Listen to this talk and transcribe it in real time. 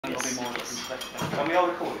Yes. And we are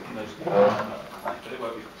recording those, but it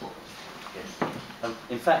won't be recorded. Yes.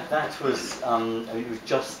 In fact, that was I mean, it was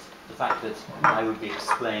just the fact that I would be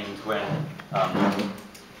explained when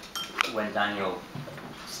Daniel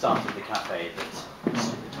started the cafe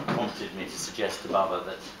that prompted me to suggest to Baba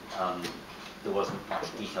that there wasn't much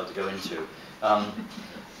detail to go into.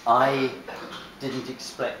 I didn't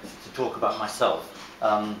expect to talk about myself.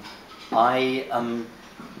 I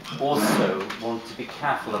also want to be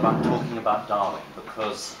careful about talking about Darwin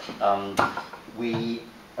because we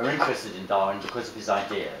are interested in Darwin because of his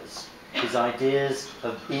ideas. His ideas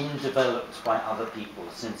have been developed by other people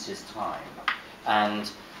since his time,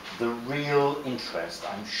 and the real interest,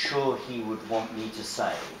 I'm sure he would want me to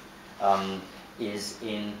say, is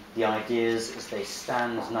in the ideas as they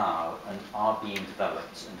stand now and are being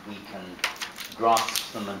developed, and we can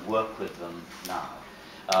grasp them and work with them now.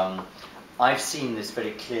 I've seen this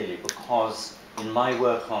very clearly because in my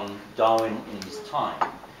work on Darwin in his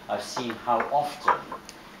time, I've seen how often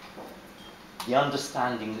the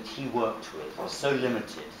understanding that he worked with was so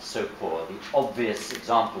limited, so poor. The obvious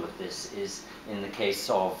example of this is in the case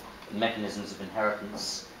of mechanisms of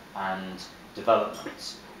inheritance and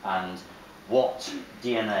development, and what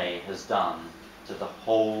DNA has done to the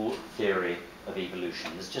whole theory of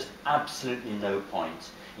evolution. There's just absolutely no point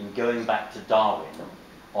in going back to Darwin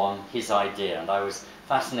on his idea, and I was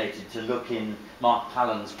fascinated to look in Mark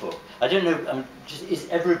Pallen's book. I don't know, is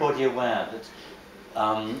everybody aware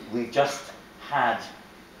that we've just had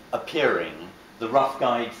appearing The Rough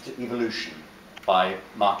Guide to Evolution by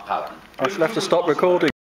Mark Pallen? I shall have to stop recording.